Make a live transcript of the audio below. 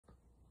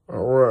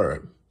All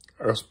right,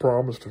 as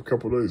promised a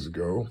couple days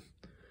ago,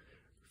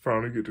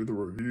 finally get to the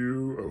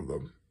review of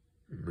the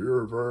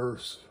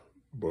Mirrorverse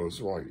Buzz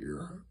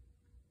Lightyear,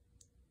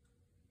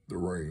 the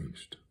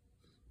Ranged.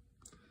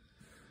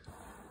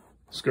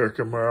 This guy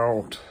came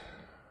out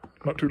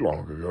not too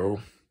long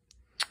ago.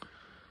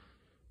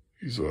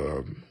 He's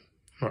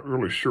not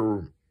really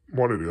sure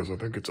what it is. I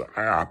think it's an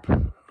app,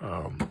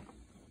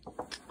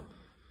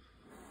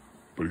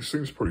 but he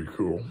seems pretty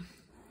cool.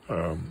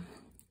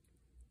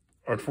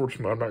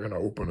 Unfortunately, I'm not going to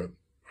open it.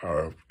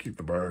 Keep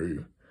the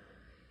battery.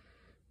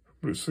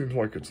 But it seems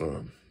like it's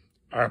a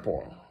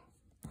Apple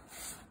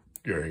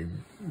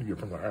game you get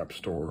from the App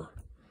Store.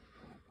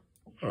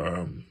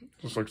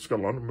 Looks like it's got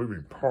a lot of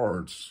moving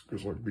parts.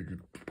 There's like big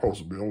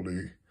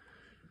possibility,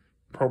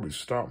 probably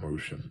stop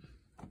motion.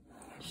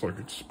 It's like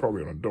it's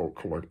probably an adult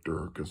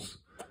collector because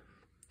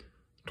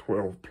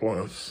 12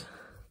 plus.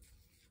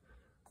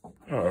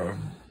 Like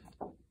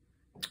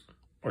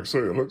I say,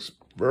 it looks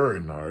very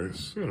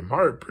nice. In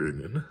my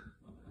opinion,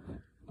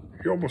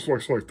 he almost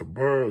looks like the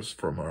Buzz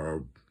from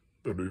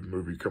the new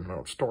movie coming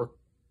out,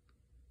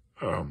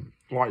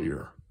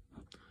 Lightyear.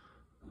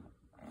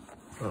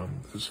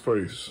 His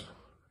face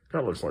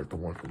kind of looks like the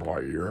one from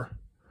Lightyear,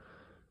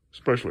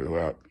 especially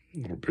that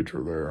little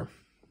picture there.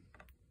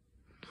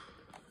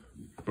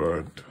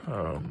 But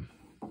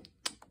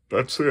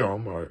that's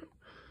him.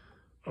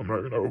 I'm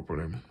not going to open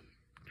him,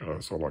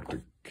 so I like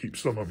to keep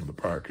some of them in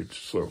the package.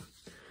 So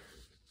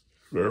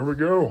there we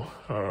go.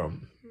 I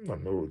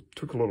know it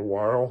took a little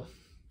while,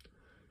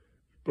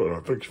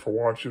 but thanks for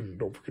watching.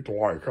 Don't forget to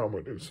like,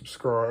 comment, and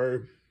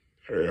subscribe,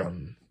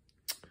 and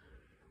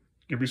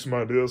give me some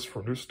ideas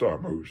for new stop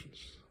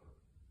motions.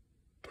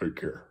 Take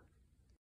care.